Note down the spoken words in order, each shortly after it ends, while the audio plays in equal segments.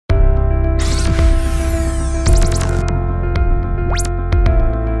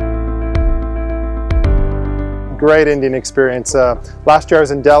great Indian experience. Last year I was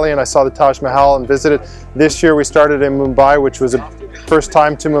in Delhi and I saw the Taj Mahal and visited. This year we started in Mumbai, which was a first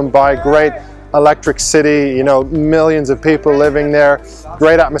time to Mumbai. Great electric city, you know, millions of people living there.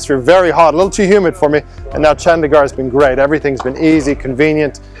 Great atmosphere, very hot, a little too humid for me. And now Chandigarh has been great. Everything's been easy,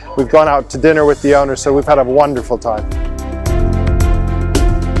 convenient. We've gone out to dinner with the owner, so we've had a wonderful time.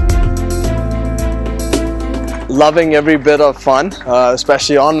 Loving every bit of fun,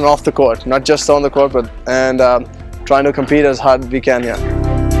 especially on and off the court, not just on the court, but trying to compete as hard as we can here.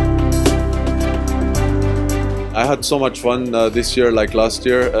 I had so much fun this year, like last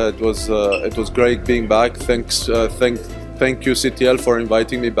year. It was great being back. Thank you CTL for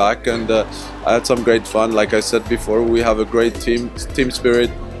inviting me back, and I had some great fun. Like I said before, we have a great team spirit.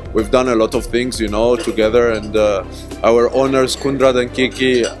 We've done a lot of things, you know, together, and our owners Kundrad and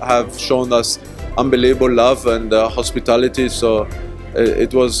Kiki have shown us unbelievable love and hospitality. So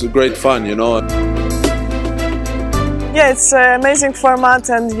it was great fun, you know. Yeah, it's an amazing format,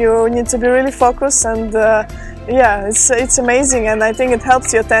 and you need to be really focused, and yeah, it's amazing, and I think it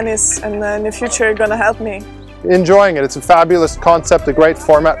helps your tennis, and in the future you're gonna help me. Enjoying it. It's a fabulous concept, a great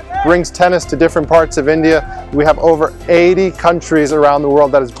format, brings tennis to different parts of India. We have over 80 countries around the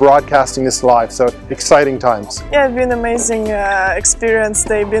world that is broadcasting this live, so exciting times. Yeah, it's been an amazing experience.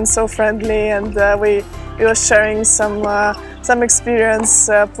 They've been so friendly, and we were sharing some experience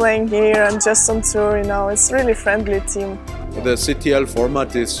playing here and just on tour, you know. It's really friendly team. The CTL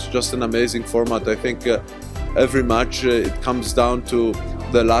format is just an amazing format. I think every match it comes down to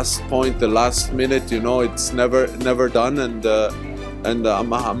the last point, the last minute, you know. It's never done, and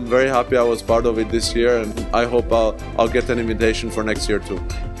I'm very happy I was part of it this year, and I hope I'll get an invitation for next year too.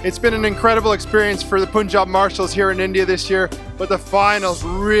 It's been an incredible experience for the Punjab Marshalls here in India this year, but the finals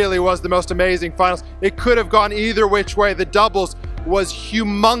really was the most amazing finals. It could have gone either which way. The doubles was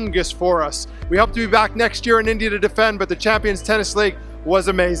humongous for us. We hope to be back next year in India to defend, but the Champions Tennis League was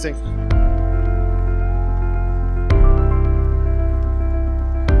amazing.